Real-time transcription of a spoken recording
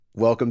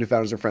Welcome to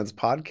Founders and Friends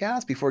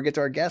podcast. Before we get to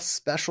our guests,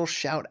 special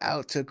shout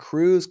out to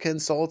Cruise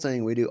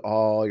Consulting. We do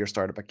all your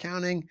startup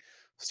accounting,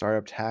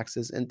 startup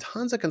taxes, and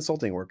tons of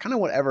consulting work, kind of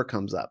whatever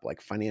comes up, like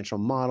financial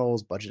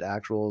models, budget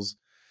actuals,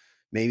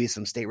 maybe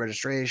some state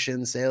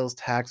registration, sales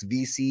tax,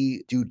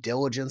 VC, due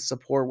diligence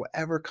support,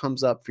 whatever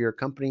comes up for your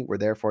company, we're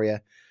there for you.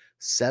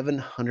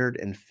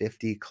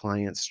 750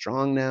 clients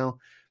strong now.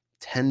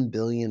 $10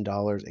 billion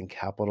in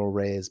capital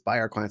raised by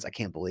our clients. I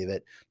can't believe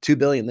it. $2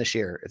 billion this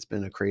year. It's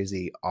been a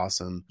crazy,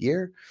 awesome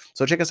year.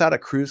 So check us out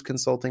at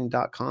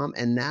cruiseconsulting.com.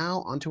 And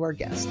now onto our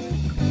guest.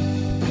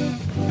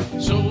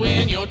 So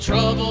when your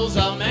troubles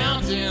are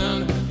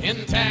mounting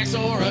in tax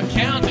or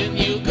accounting,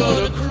 you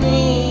go to Cruise,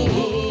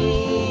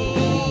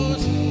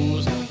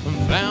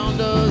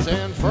 Founders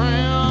and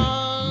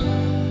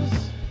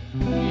Friends.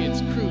 It's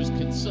Cruise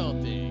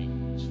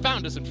Consulting,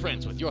 Founders and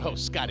Friends with your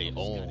host, Scotty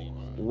Orr.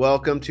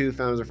 Welcome to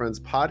Founders and Friends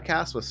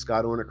podcast with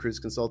Scott Orr at Cruise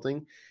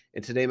Consulting.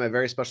 And today my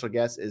very special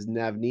guest is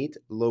Navneet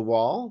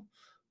Lawal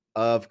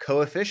of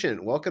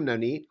Coefficient. Welcome,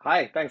 Navneet.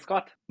 Hi, thanks,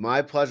 Scott.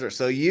 My pleasure.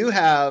 So you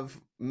have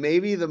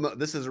maybe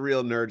this is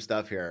real nerd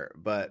stuff here,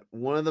 but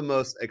one of the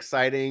most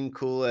exciting,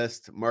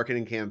 coolest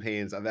marketing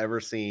campaigns I've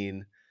ever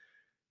seen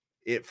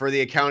for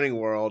the accounting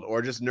world,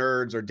 or just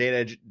nerds or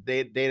data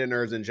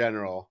nerds in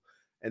general.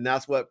 And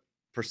that's what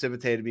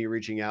precipitated me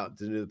reaching out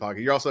to do the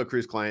podcast. You're also a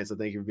Cruise client, so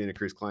thank you for being a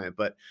Cruise client.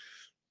 But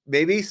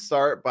maybe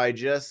start by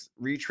just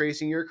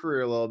retracing your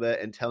career a little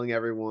bit and telling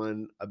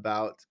everyone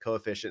about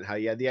Coefficient, how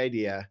you had the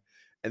idea,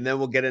 and then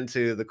we'll get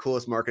into the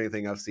coolest marketing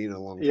thing I've seen in a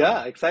long time.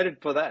 Yeah, excited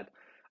for that.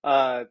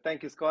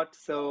 Thank you, Scott.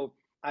 So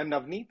I'm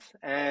Navneet,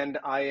 and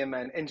I am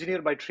an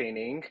engineer by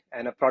training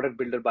and a product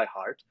builder by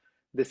heart.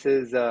 This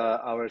is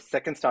our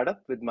second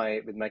startup with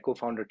my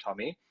co-founder,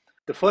 Tommy.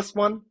 The first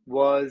one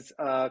was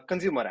a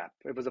consumer app.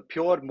 It was a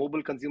pure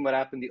mobile consumer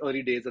app in the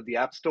early days of the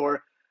App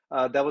Store.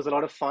 That was a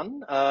lot of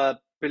fun.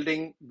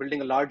 Building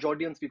a large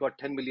audience. We got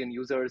 10 million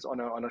users on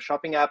a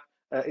shopping app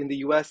in the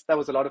US. That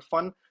was a lot of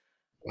fun.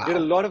 Wow. Did a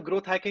lot of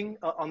growth hacking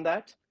on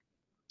that.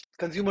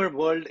 Consumer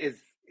world is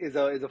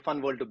a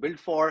fun world to build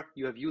for.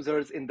 You have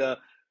users in the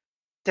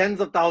tens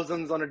of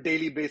thousands on a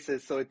daily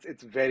basis, so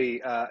it's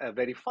very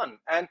very fun,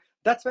 and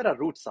that's where our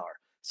roots are.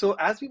 So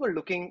as we were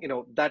looking,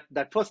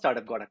 that first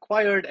startup got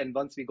acquired, and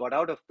once we got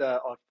out of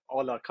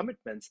all our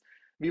commitments,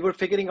 we were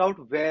figuring out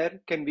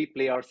where can we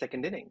play our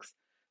second innings.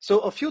 So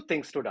a few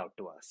things stood out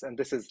to us, and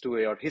this is to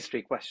your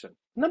history question.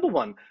 Number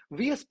one,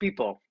 we as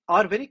people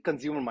are very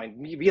consumer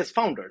minded. We as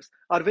founders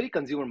are very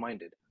consumer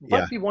minded,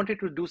 but we wanted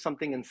to do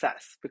something in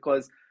SaaS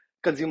because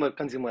consumer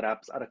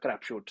apps are a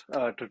crapshoot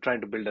to trying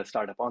to build a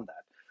startup on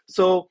that.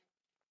 So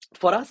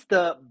for us,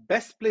 the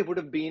best play would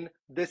have been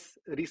this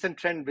recent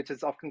trend, which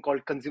is often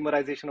called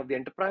consumerization of the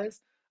enterprise.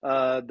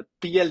 The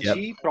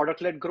PLG,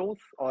 product-led growth,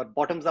 or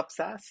bottoms-up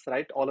SaaS,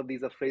 right? All of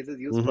these are phrases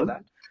used for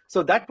that.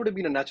 So that would have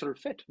been a natural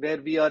fit,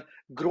 where we are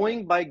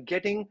growing by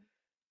getting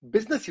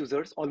business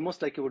users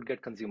almost like you would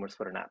get consumers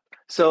for an app.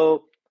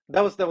 So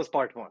that was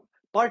part one.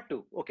 Part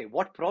two, okay,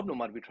 what problem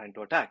are we trying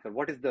to attack, or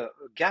what is the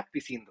gap we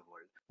see in the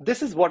world?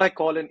 This is what I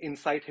call an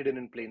insight hidden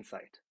in plain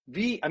sight.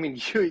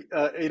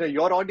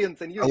 Your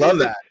audience and you, I love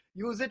that.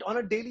 Use it on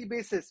a daily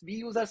basis. We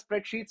use our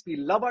spreadsheets. We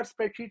love our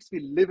spreadsheets. We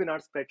live in our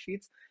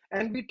spreadsheets.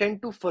 And we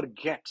tend to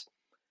forget,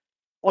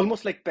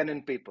 almost like pen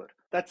and paper,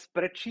 that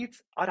spreadsheets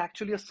are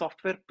actually a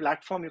software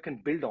platform you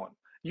can build on.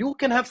 You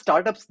can have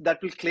startups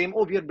that will claim,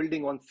 oh, we are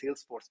building on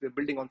Salesforce. We're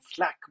building on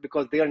Slack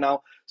because they are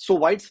now so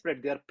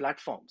widespread. They are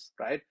platforms,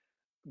 right?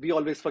 We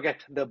always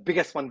forget the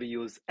biggest one we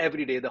use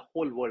every day. The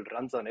whole world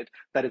runs on it.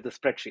 That is the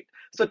spreadsheet.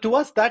 So to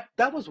us, that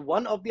was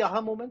one of the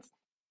aha moments.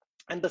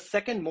 And the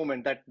second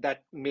moment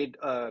that made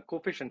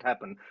Coefficient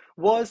happen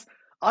was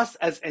us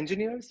as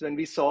engineers, when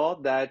we saw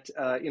that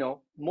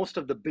most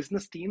of the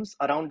business teams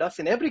around us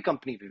in every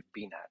company we've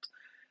been at,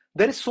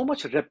 there is so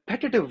much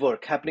repetitive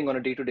work happening on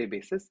a day-to-day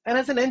basis. And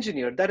as an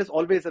engineer, that is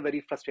always a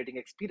very frustrating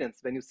experience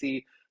when you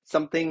see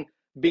something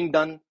being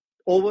done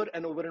over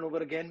and over and over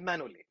again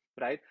manually,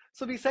 right?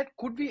 So we said,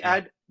 could we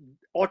add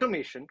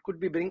automation?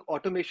 Could we bring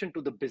automation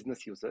to the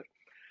business user?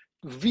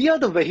 We are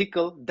the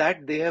vehicle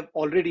that they have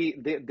already,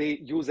 they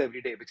use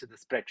every day, which is the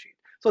spreadsheet.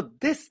 So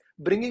this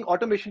bringing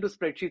automation to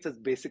spreadsheets is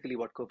basically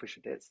what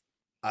Coefficient is.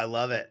 I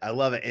love it.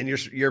 And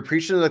you're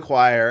preaching to the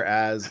choir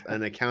as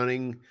an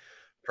accounting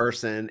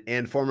person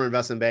and former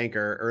investment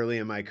banker early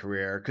in my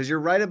career, because you're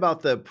right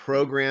about the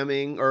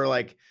programming, or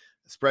like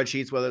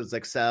spreadsheets, whether it's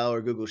Excel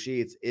or Google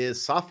Sheets,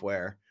 is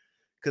software.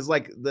 Because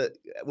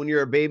when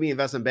you're a baby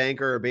investment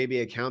banker or baby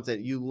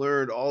accountant, you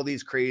learned all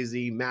these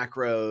crazy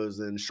macros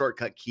and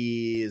shortcut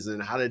keys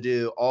and how to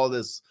do all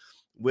this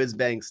whiz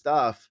bang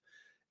stuff.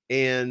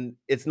 And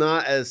it's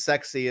not as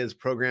sexy as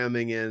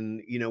programming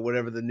in,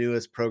 whatever the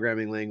newest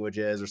programming language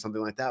is or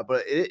something like that.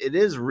 But it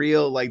is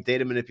real, like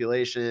data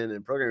manipulation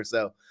and programming.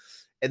 So,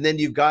 and then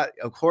you've got,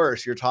 of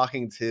course, you're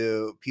talking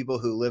to people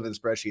who live in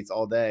spreadsheets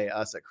all day,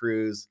 us at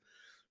Cruise.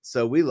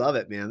 So we love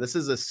it, man. This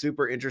is a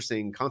super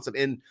interesting concept.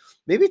 And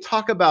maybe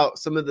talk about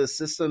some of the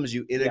systems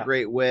you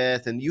integrate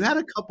with. And you had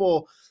a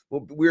couple,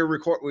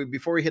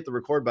 before we hit the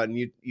record button,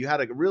 you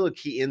had a really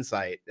key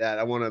insight that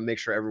I want to make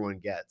sure everyone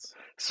gets.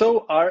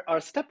 So our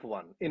step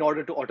one, in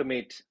order to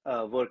automate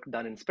work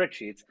done in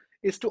spreadsheets,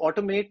 is to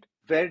automate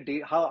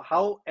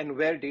how and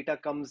where data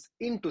comes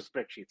into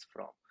spreadsheets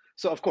from.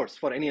 So of course,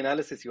 for any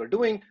analysis you are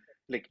doing,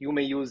 like you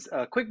may use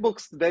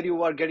QuickBooks where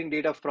you are getting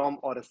data from,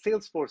 or a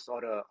Salesforce,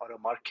 or a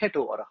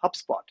Marketo, or a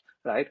HubSpot,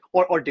 right?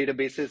 Or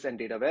databases and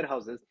data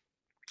warehouses.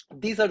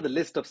 These are the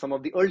list of some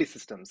of the early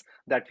systems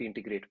that we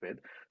integrate with.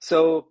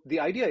 So the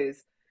idea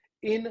is,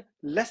 in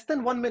less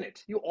than 1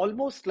 minute, you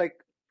almost, like,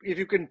 if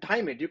you can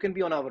time it, you can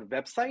be on our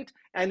website,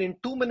 and in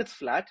 2 minutes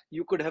flat,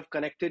 you could have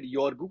connected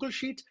your Google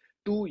Sheet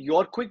to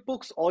your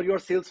QuickBooks or your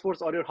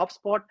Salesforce or your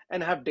HubSpot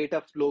and have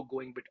data flow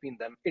going between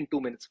them in 2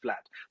 minutes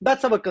flat.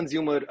 That's our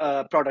consumer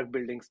product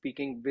building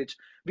speaking, which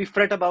we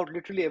fret about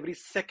literally every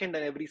second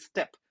and every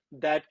step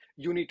that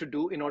you need to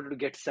do in order to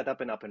get set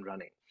up and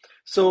running.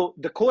 So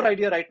the core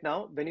idea right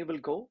now, when you will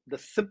go, the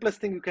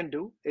simplest thing you can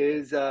do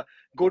is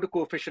go to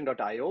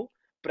Coefficient.io,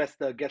 press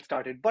the Get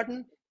Started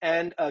button,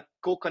 and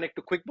go connect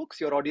to QuickBooks.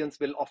 Your audience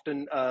will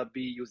often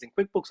be using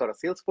QuickBooks or a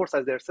Salesforce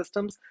as their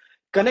systems.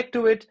 Connect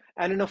to it,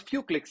 and in a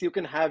few clicks, you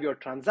can have your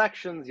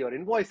transactions, your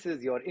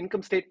invoices, your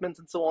income statements,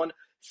 and so on,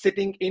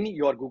 sitting in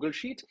your Google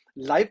Sheet,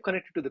 live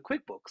connected to the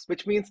QuickBooks,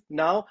 which means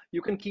now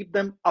you can keep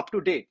them up to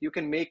date. You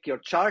can make your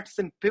charts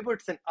and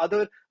pivots and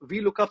other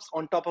VLOOKUPs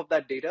on top of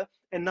that data,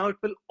 and now it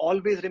will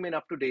always remain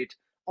up to date,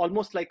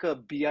 almost like a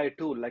BI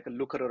tool, like a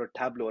Looker or a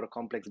Tableau or a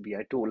complex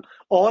BI tool,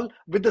 all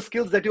with the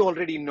skills that you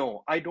already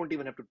know. I don't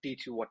even have to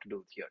teach you what to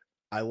do here.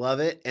 I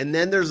love it. And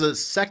then there's a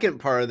second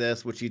part of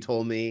this, which you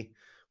told me,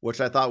 which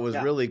I thought was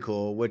really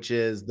cool, which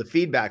is the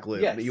feedback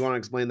loop. Yes. You want to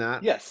explain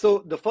that? Yes.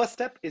 So the first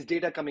step is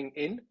data coming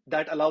in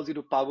that allows you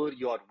to power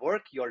your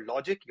work, your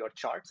logic, your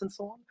charts, and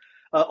so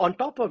on. On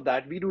top of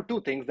that, we do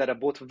two things that are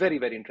both very,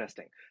 very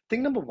interesting.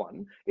 Thing number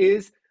one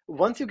is,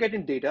 once you get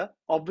in data,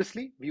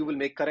 obviously, you will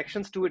make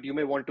corrections to it. You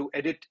may want to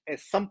edit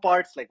some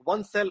parts, like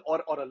one cell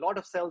or a lot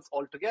of cells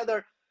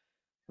altogether.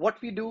 What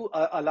we do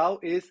allow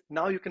is,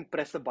 now you can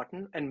press a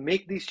button and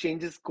make these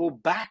changes go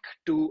back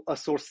to a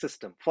source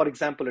system. For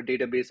example, a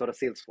database or a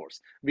Salesforce.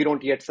 We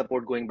don't yet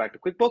support going back to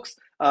QuickBooks,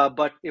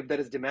 but if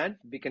there is demand,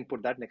 we can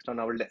put that next on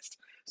our list.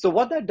 So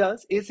what that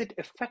does is it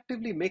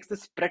effectively makes the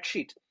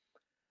spreadsheet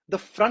the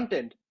front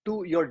end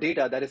to your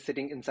data that is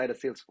sitting inside a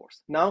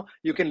Salesforce. Now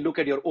you can look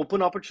at your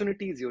open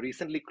opportunities, your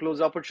recently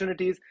closed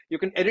opportunities. You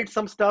can edit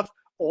some stuff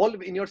all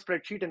in your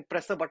spreadsheet and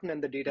press a button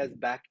and the data is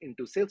back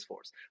into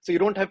Salesforce. So you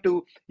don't have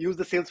to use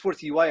the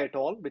Salesforce UI at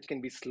all, which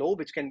can be slow,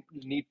 which can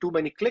need too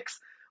many clicks,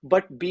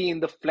 but be in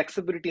the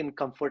flexibility and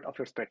comfort of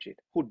your spreadsheet.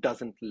 Who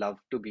doesn't love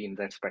to be in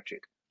that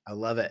spreadsheet? I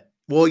love it.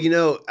 Well,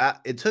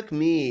 it took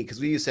me,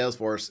 because we use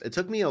Salesforce, it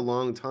took me a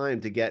long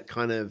time to get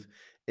kind of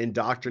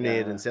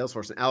indoctrinated in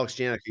Salesforce. And Alex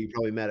Janik, who you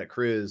probably met at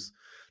Cruise,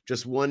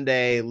 just one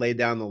day laid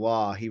down the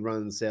law. He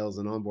runs sales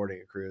and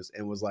onboarding at Cruise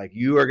and was like,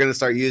 you are going to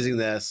start using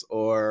this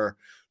or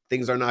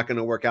things are not going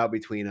to work out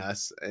between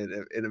us,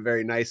 in a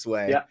very nice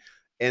way. Yeah.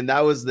 And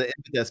that was the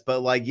impetus.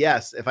 But like,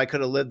 yes, if I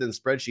could have lived in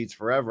spreadsheets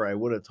forever, I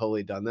would have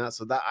totally done that.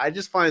 So that, I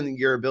just find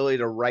your ability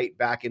to write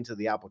back into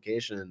the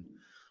application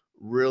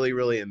really,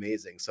 really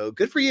amazing. So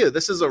good for you.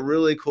 This is a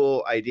really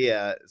cool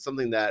idea. It's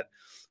something that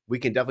we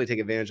can definitely take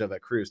advantage of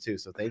at Cruise too.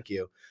 So thank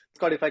you.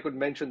 Scott, if I could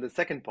mention the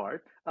second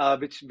part,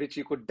 which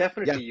you could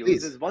definitely use,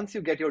 please. Is once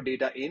you get your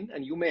data in,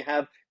 and you may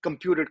have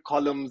computed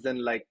columns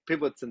and like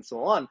pivots and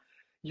so on,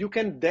 you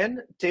can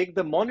then take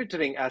the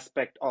monitoring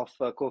aspect of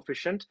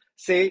Coefficient,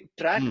 say,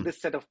 track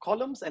this set of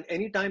columns, and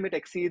anytime it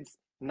exceeds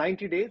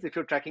 90 days, if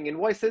you're tracking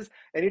invoices,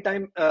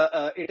 anytime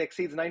it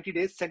exceeds 90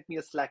 days, send me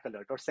a Slack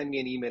alert or send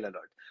me an email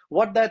alert.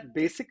 What that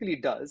basically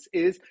does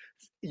is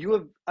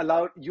you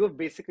have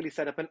basically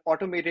set up an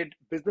automated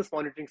business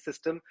monitoring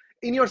system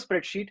in your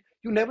spreadsheet.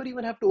 You never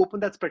even have to open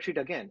that spreadsheet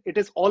again. It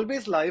is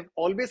always live,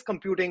 always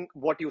computing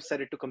what you set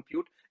it to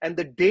compute. And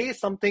the day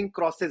something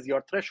crosses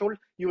your threshold,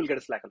 you will get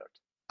a Slack alert.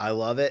 I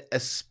love it,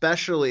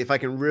 especially if I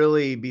can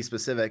really be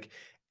specific.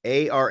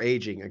 AR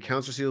aging,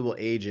 accounts receivable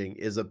aging,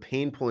 is a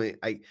pain point.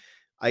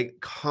 I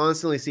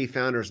constantly see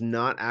founders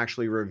not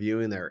actually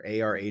reviewing their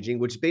AR aging,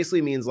 which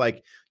basically means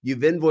like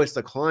you've invoiced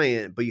a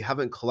client, but you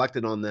haven't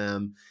collected on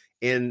them.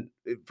 And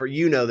for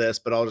this,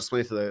 but I'll just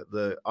explain to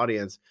the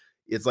audience,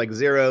 it's like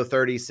 0,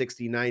 30,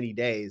 60, 90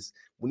 days.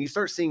 When you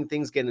start seeing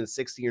things get in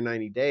 60 or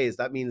 90 days,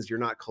 that means you're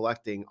not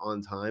collecting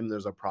on time.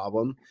 There's a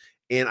problem.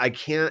 And I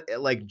can't,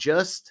 like,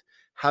 just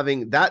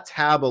having that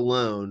tab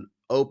alone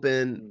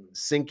open,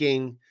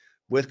 syncing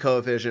with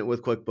Coefficient,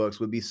 with QuickBooks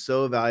would be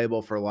so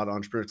valuable for a lot of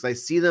entrepreneurs. I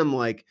see them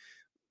like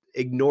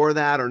ignore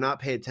that or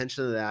not pay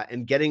attention to that,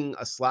 and getting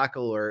a Slack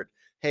alert,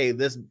 hey,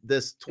 this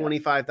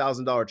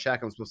 $25,000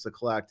 check I'm supposed to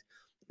collect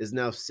is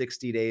now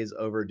 60 days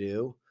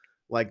overdue.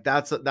 Like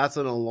that's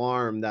an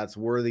alarm that's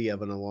worthy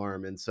of an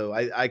alarm. And so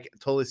I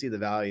totally see the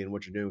value in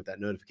what you're doing with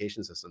that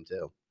notification system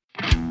too.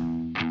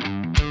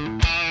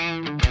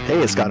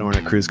 Hey, it's Scott Horn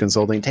at Cruise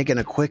Consulting, taking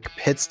a quick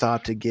pit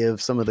stop to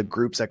give some of the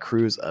groups at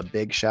Cruise a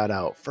big shout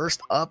out.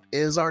 First up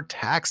is our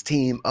tax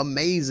team.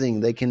 Amazing.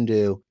 They can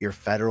do your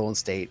federal and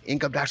state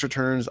income tax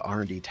returns,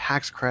 R&D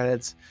tax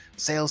credits,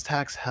 sales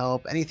tax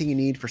help, anything you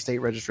need for state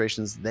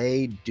registrations.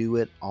 They do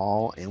it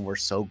all, and we're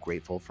so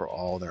grateful for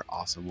all their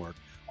awesome work.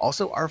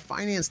 Also, our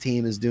finance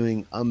team is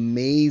doing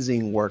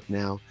amazing work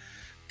now.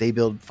 They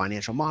build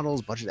financial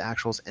models, budget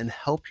actuals, and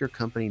help your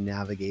company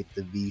navigate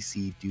the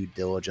VC due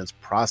diligence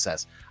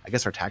process. I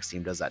guess our tax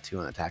team does that too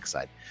on the tax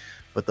side,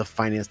 but the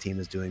finance team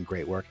is doing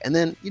great work. And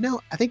then,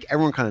 I think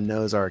everyone kind of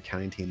knows our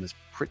accounting team is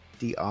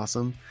pretty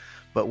awesome,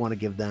 but want to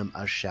give them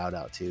a shout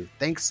out too.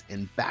 Thanks,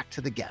 and back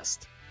to the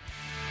guest.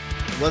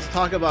 Let's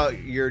talk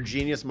about your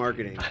genius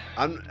marketing.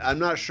 I'm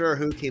not sure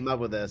who came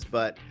up with this,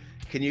 but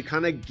can you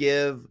kind of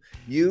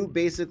you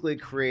basically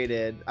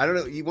created, I don't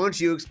know, why don't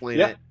you explain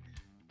it?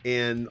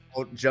 And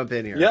I'll jump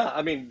in here. Yeah,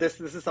 I mean, this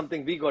is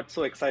something we got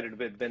so excited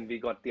with when we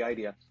got the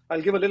idea.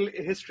 I'll give a little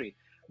history.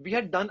 We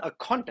had done a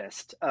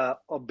contest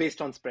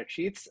based on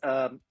spreadsheets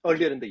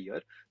earlier in the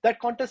year. That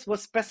contest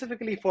was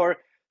specifically for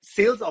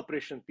sales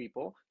operation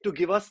people to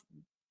give us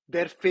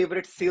their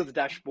favorite sales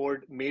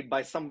dashboard made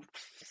by some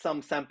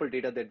sample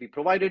data that we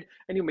provided,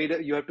 and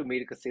you have to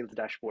make a sales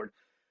dashboard.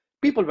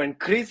 People went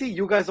crazy.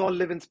 You guys all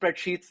live in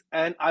spreadsheets,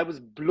 and I was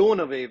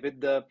blown away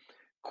with the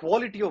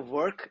quality of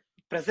work,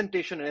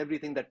 presentation, and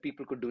everything that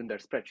people could do in their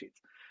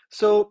spreadsheets.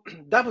 So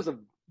that was a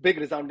big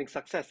resounding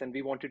success, and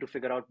we wanted to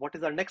figure out what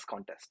is our next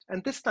contest.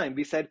 And this time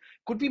we said,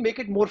 could we make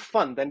it more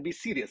fun than be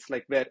serious,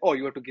 like where,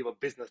 you have to give a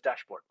business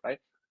dashboard, right?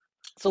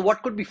 So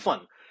what could be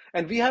fun?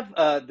 And we have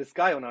this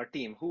guy on our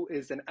team who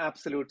is an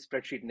absolute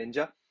spreadsheet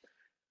ninja.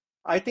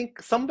 I think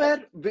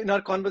somewhere in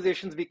our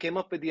conversations, we came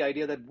up with the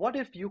idea that what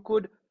if you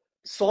could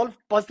solve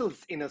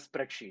puzzles in a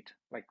spreadsheet?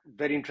 Like,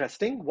 very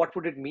interesting. What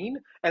would it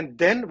mean? And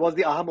then was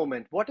the aha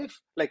moment. What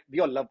if, like, we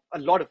all love, a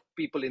lot of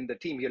people in the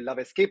team here love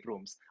escape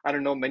rooms. I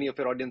don't know, many of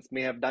your audience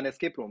may have done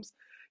escape rooms.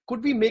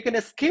 Could we make an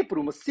escape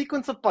room, a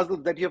sequence of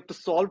puzzles that you have to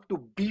solve to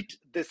beat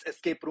this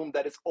escape room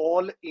that is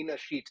all in a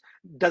sheet,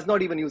 does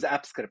not even use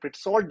AppScript.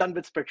 It's all done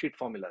with spreadsheet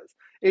formulas.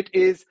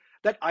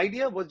 That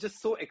idea was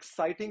just so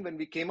exciting when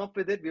we came up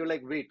with it. We were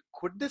like, wait,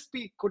 could this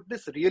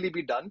really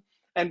be done?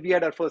 And we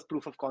had our first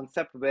proof of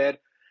concept where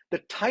the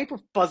type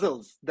of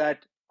puzzles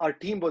that our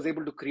team was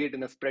able to create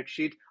in a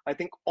spreadsheet, I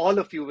think all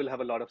of you will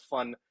have a lot of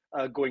fun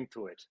going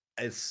through it.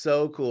 It's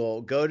so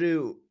cool. Go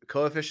to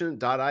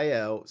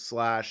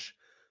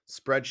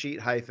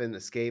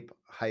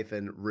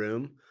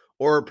coefficient.io/spreadsheet-escape-room,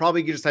 or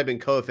probably you can just type in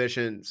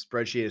coefficient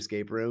spreadsheet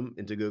escape room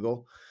into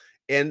Google.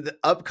 And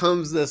up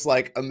comes this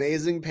like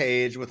amazing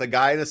page with a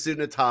guy in a suit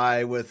and a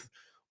tie with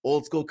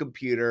old school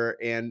computer,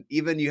 and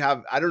even you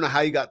have, I don't know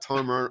how you got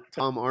Tom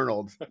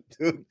Arnold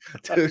to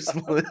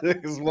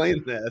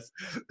explain this,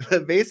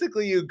 but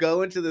basically you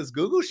go into this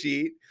Google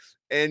sheet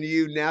and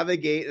you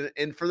navigate,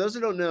 and for those who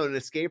don't know, an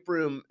escape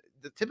room,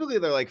 typically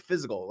they're like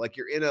physical, like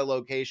you're in a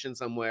location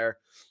somewhere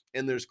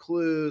and there's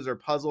clues or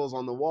puzzles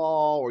on the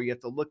wall, or you have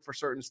to look for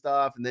certain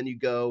stuff, and then you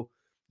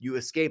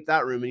escape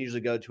that room and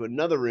usually go to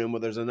another room where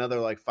there's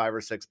another like 5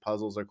 or 6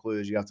 puzzles or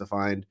clues you have to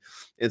find,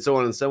 and so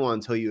on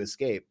until you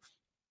escape.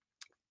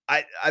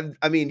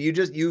 I mean,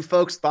 you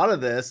folks thought of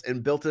this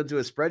and built it into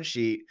a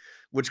spreadsheet,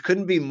 which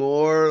couldn't be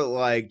more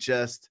like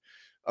just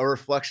a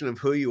reflection of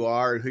who you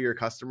are and who your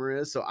customer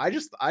is. So I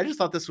just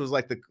thought this was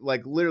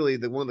literally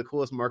one of the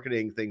coolest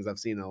marketing things I've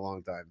seen in a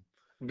long time.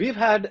 We've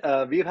had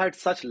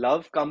such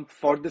love come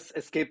for this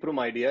escape room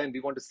idea, and we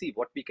want to see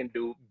what we can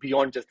do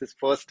beyond just this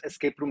first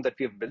escape room that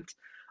we have built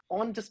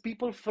on just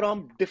people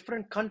from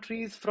different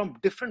countries, from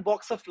different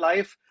walks of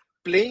life,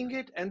 playing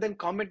it and then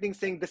commenting,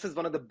 saying this is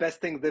one of the best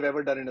things they've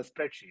ever done in a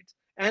spreadsheet.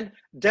 And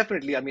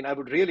definitely, I mean, I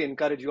would really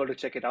encourage you all to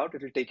check it out.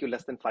 It will take you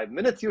less than 5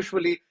 minutes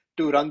usually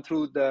to run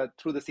through the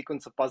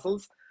sequence of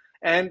puzzles.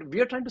 And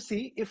we are trying to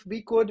see if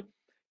we could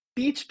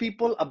teach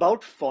people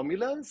about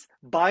formulas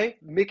by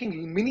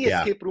making mini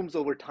escape rooms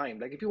over time.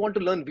 Like, if you want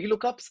to learn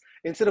VLOOKUPs,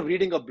 instead of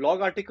reading a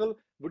blog article,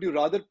 would you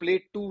rather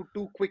play two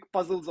quick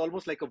puzzles,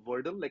 almost like a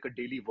Wordle, like a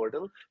daily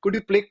Wordle? Could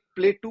you play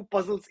 2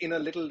 puzzles in a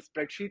little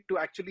spreadsheet to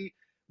actually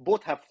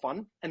both have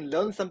fun and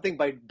learn something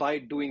by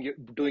doing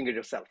it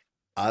yourself?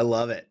 I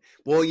love it.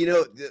 Well,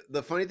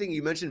 the funny thing,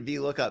 you mentioned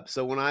VLOOKUP.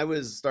 So when I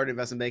was started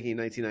investment banking in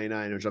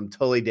 1999, which I'm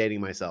totally dating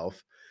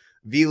myself,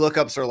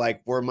 VLOOKUPs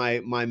were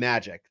my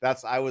magic.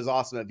 I was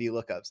awesome at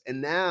VLOOKUPs.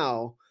 And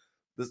now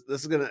this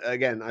is gonna,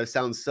 again, I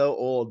sound so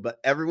old, but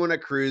everyone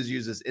at Cruise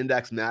uses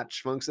index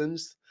match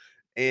functions.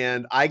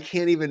 And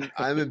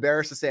I'm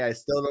embarrassed to say I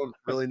still don't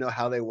really know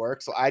how they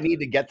work. So I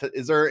need to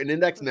is there an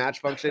index match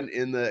function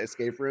in the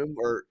escape room,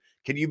 or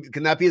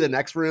can that be the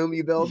next room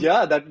you build?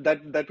 Yeah,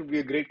 that would be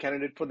a great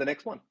candidate for the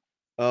next one.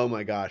 Oh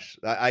my gosh.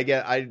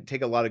 I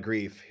take a lot of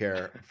grief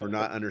here for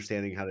not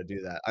understanding how to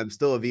do that. I'm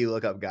still a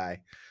VLOOKUP guy,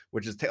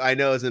 which is, I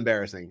know is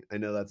embarrassing. I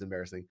know that's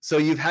embarrassing. So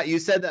you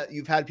said that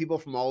you've had people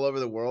from all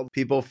over the world,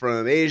 people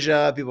from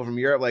Asia, people from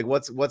Europe. Like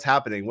what's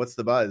happening? What's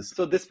the buzz?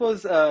 So this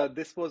was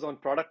on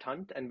Product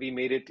Hunt, and we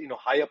made it,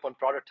 high up on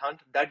Product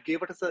Hunt. That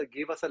gave us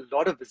a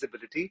lot of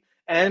visibility.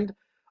 And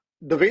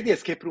the way the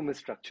escape room is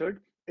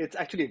structured, it's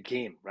actually a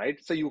game, right?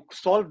 So you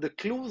solve the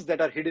clues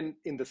that are hidden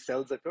in the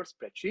cells of your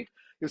spreadsheet.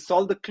 You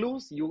solve the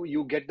clues,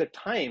 you get the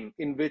time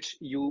in which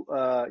you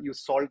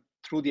solve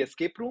through the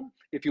escape room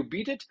if you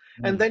beat it,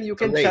 and then you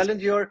It's a can race.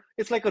 challenge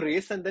it's like a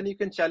race, and then you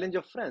can challenge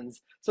your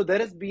friends. So there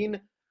has been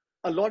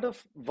a lot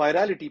of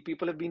virality.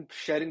 People have been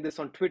sharing this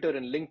on Twitter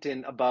and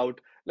LinkedIn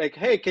about like,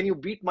 hey, can you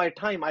beat my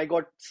time? I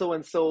got so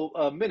and so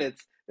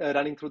minutes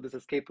running through this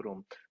escape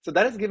room. So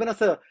that has given us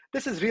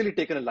this has really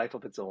taken a life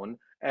of its own.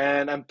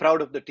 And I'm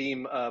proud of the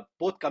team,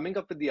 both coming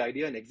up with the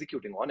idea and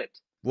executing on it.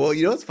 Well,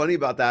 you know what's funny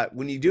about that?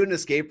 When you do an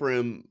escape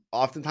room,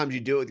 oftentimes you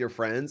do it with your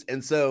friends.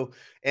 And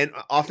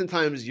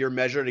oftentimes you're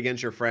measured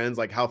against your friends,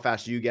 like how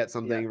fast you get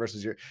something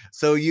versus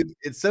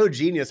it's so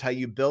genius how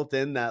you built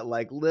in that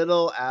like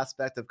little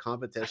aspect of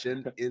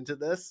competition into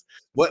this.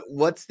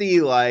 What's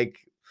the like,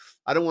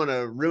 I don't want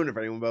to ruin it for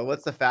anyone, but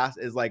what's the fast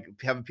is like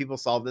having people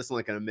solve this in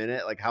like in a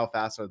minute? Like how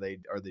fast are they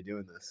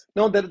doing this?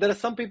 No, there are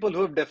some people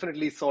who have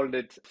definitely solved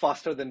it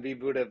faster than we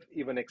would have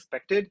even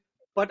expected.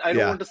 But I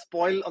don't want to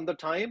spoil on the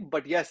time.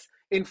 But yes,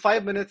 in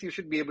 5 minutes, you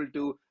should be able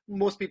to,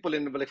 most people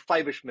in like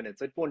 5-ish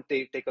minutes. It won't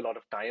take a lot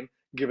of time.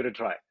 Give it a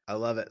try. I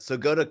love it. So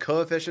go to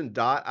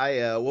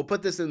coefficient.io. We'll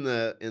put this in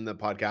the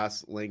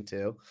podcast link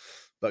too,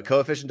 but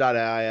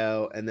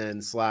coefficient.io and then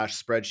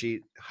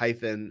 /spreadsheet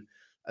 -escape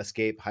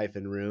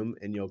 -room,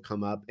 and you'll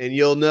come up and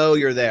you'll know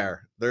you're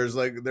there. There's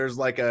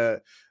like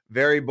a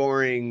very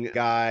boring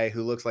guy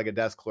who looks like a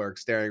desk clerk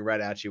staring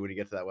right at you when you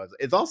get to that website.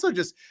 It's also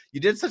just,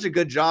 you did such a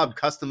good job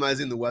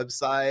customizing the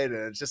website,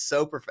 and it's just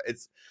so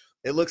perfect.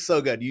 It looks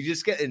so good. You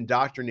just get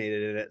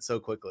indoctrinated in it so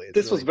quickly.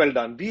 This was well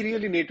done. We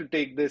really need to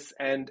take this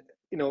and,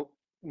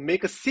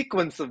 make a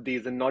sequence of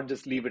these and not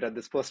just leave it at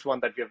this first one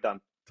that we have done.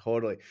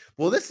 Totally.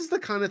 Well, this is the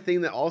kind of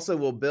thing that also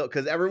will build,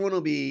 because everyone will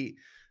be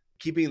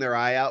keeping their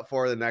eye out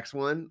for the next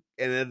one,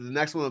 and then the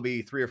next one will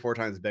be 3 or 4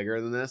 times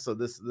bigger than this. So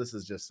this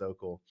is just so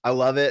cool. I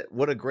love it.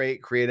 What a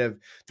great creative.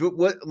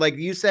 What, like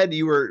you said,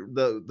 you were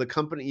the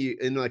company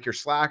in like your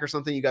Slack or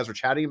something, you guys were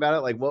chatting about it.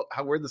 Like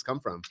where'd this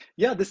come from?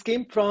 Yeah, this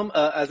came from,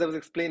 as I was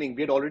explaining,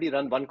 we had already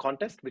run one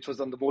contest, which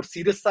was on the more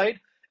serious side.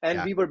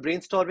 And we were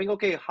brainstorming,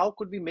 okay, how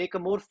could we make a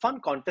more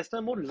fun contest and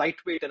a more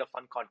lightweight and a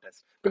fun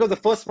contest? Because the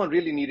first one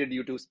really needed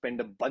you to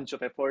spend a bunch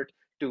of effort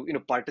to,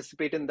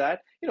 participate in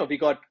that. We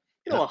got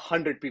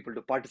 100 people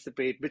to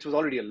participate, which was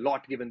already a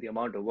lot given the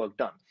amount of work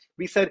done.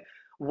 We said,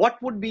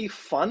 what would be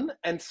fun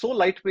and so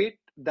lightweight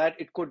that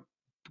it could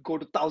go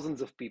to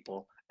thousands of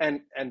people?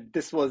 And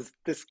this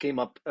came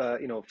up,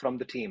 from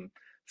the team.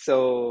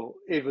 So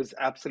it was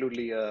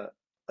absolutely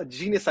a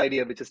genius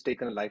idea, which has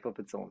taken a life of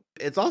its own.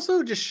 It's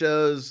also just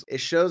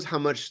shows how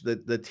much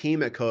the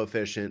team at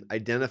Coefficient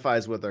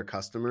identifies with their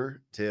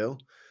customer too,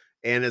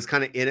 and is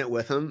kind of in it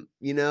with them.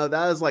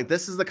 That is like,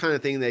 this is the kind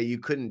of thing that you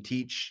couldn't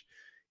teach.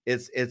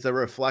 It's a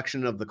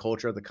reflection of the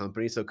culture of the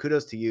company. So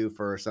kudos to you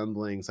for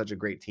assembling such a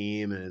great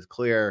team. And it's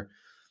clear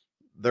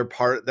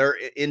they're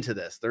into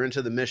this. They're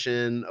into the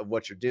mission of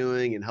what you're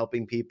doing and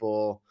helping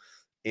people,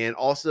 and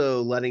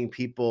also letting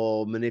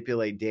people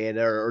manipulate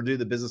data or do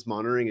the business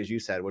monitoring, as you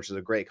said, which is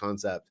a great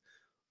concept,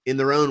 in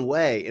their own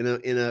way, in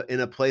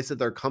a place that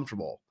they're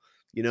comfortable.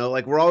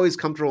 Like we're always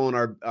comfortable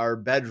in our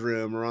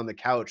bedroom or on the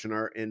couch in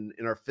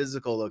our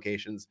physical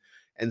locations.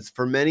 And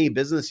for many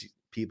business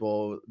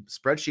people,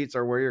 spreadsheets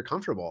are where you're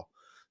comfortable.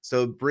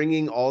 So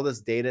bringing all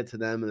this data to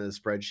them in a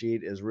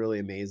spreadsheet is really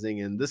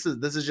amazing. And this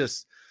is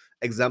just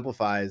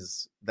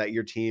exemplifies that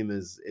your team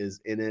is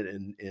in it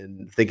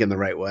and thinking the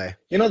right way.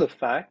 The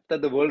fact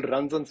that the world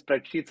runs on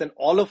spreadsheets and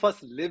all of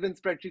us live in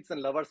spreadsheets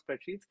and love our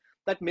spreadsheets,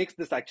 that makes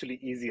this actually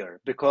easier,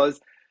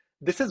 because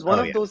this is one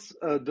of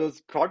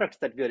those products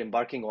that we are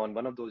embarking on,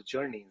 one of those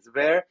journeys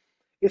where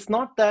it's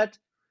not that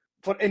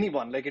for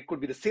anyone, like it could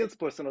be the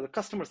salesperson or the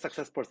customer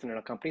success person in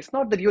a company. It's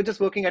not that you're just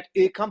working at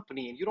a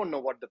company and you don't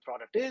know what the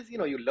product is.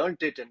 You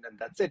learned it and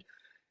that's it.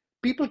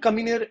 People come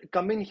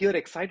in here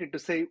excited to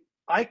say,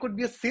 I could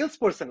be a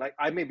salesperson. Like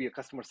I may be a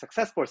customer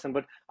success person,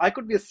 but I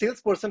could be a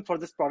salesperson for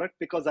this product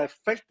because I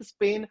felt this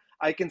pain.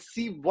 I can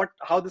see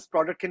how this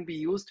product can be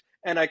used,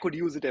 and I could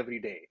use it every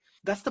day.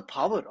 That's the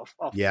power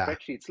of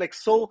spreadsheets. Like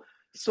so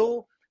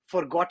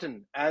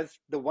forgotten as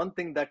the one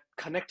thing that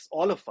connects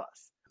all of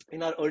us.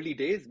 In our early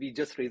days, we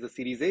just raised a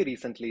Series A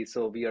recently,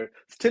 so we are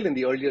still in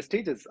the earlier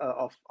stages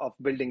of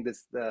building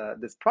this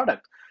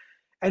product,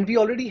 and we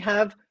already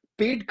have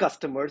paid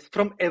customers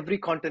from every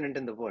continent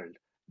in the world.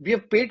 We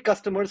have paid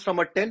customers from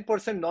a 10%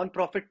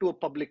 nonprofit to a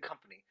public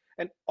company,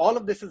 and all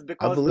of this is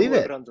because the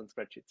world runs on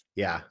spreadsheets.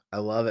 Yeah, I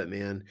love it,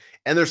 man.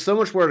 And there's so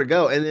much where to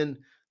go. And then,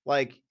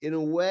 like in a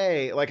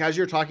way, like as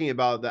you're talking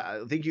about that,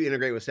 I think you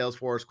integrate with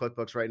Salesforce,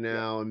 QuickBooks right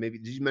now, and maybe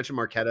did you mention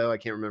Marketo? I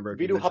can't remember.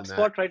 We do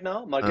HubSpot right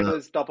now. Marketo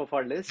is top of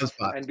our list,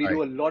 and we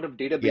do a lot of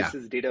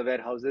databases, data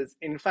warehouses.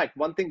 In fact,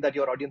 one thing that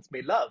your audience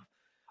may love,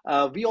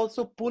 we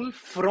also pull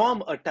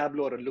from a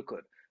Tableau or a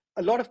Looker.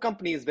 A lot of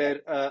companies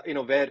where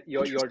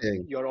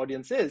your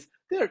audience is,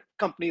 there are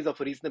companies of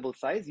a reasonable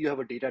size. You have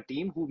a data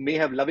team who may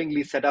have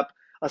lovingly set up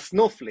a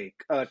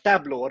Snowflake, a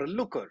Tableau, or a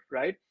Looker,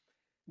 right?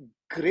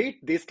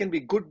 great. These can be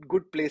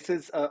good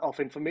places of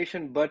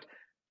information, but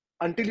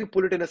until you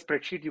pull it in a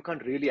spreadsheet, you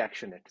can't really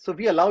action it. So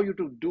we allow you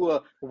to do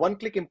a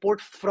one-click import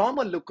from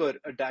a Looker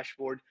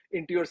dashboard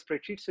into your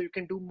spreadsheet, so you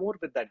can do more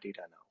with that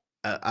data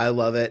now. I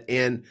love it.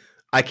 And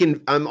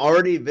I'm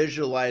already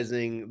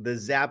visualizing the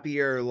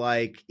Zapier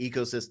like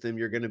ecosystem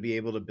you're going to be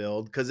able to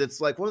build, because it's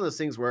like one of those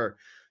things where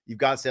you've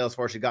got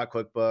Salesforce, you got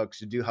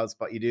QuickBooks, you do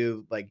HubSpot, you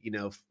do like,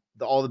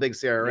 all the big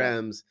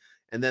CRMs.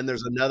 Yeah. And then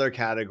there's another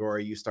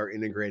category you start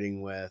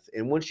integrating with.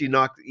 And once you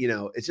knock,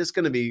 it's just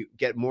going to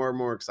get more and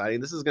more exciting.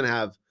 This is going to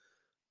have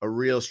a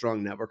real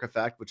strong network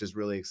effect, which is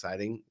really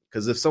exciting,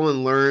 because if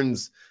someone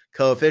learns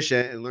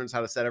Coefficient and learns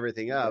how to set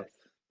everything up, yes,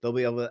 they'll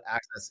be able to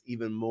access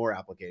even more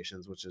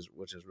applications, which is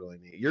really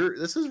neat.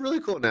 This is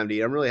really cool,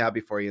 Navneet. I'm really happy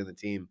for you and the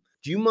team.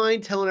 Do you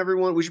mind telling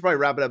everyone, we should probably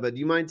wrap it up, but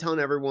do you mind telling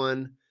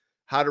everyone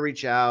how to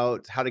reach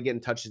out, how to get in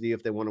touch with you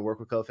if they want to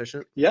work with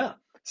Coefficient? Yeah.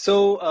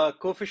 So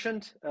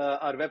Coefficient,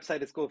 our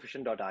website is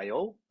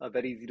coefficient.io,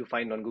 very easy to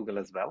find on Google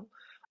as well.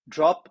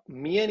 Drop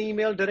me an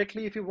email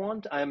directly if you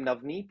want. I am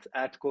Navneet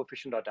at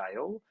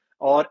coefficient.io.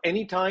 Or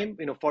anytime,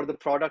 for the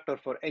product or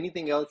for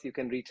anything else, you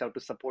can reach out to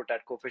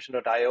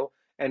support@coefficient.io,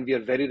 and we are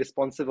very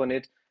responsive on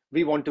it.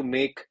 We want to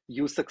make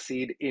you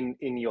succeed in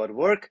your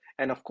work.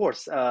 And of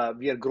course,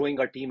 we are growing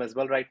our team as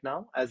well right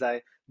now. As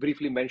I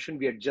briefly mentioned,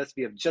 we have just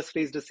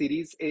raised a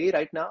Series A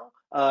right now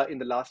in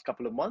the last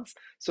couple of months.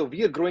 So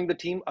we are growing the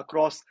team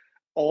across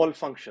all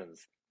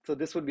functions. So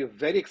this would be a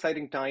very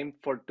exciting time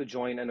to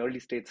join an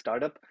early stage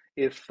startup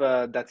if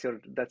that's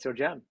your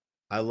jam.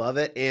 I love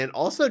it. And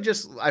also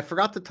I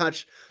forgot to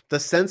touch the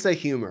sense of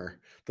humor.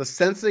 The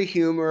sense of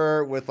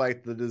humor with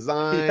like the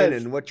design, yes,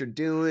 and what you're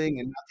doing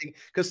and nothing.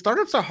 Because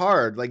startups are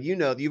hard. Like,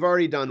 you've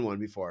already done one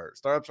before.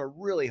 Startups are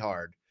really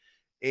hard.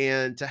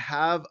 And to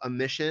have a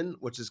mission,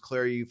 which is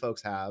clear you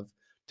folks have,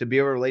 to be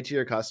able to relate to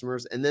your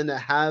customers, and then to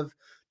have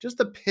just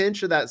a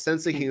pinch of that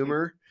sense of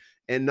humor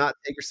and not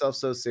take yourself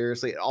so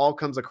seriously. It all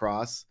comes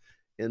across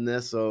in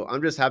this. So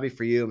I'm just happy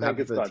for you. I'm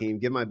happy for the team.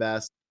 Give my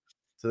best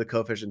to the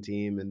Coefficient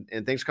team.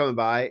 And thanks for coming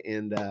by.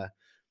 And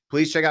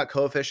please check out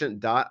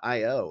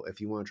coefficient.io if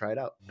you want to try it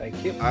out.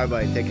 Thank you. All right,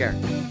 buddy. Take care.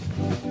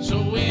 So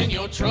when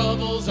your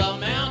troubles are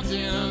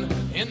mounting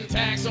in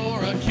tax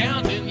or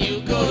accounting,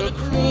 you go to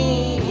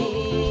Cruise.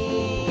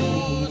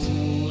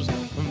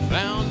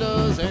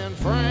 Founders and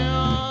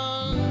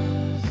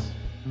friends.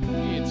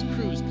 It's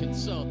Cruise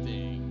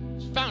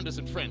Consulting. Founders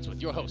and Friends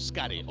with your host,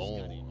 Scotty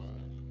Ong.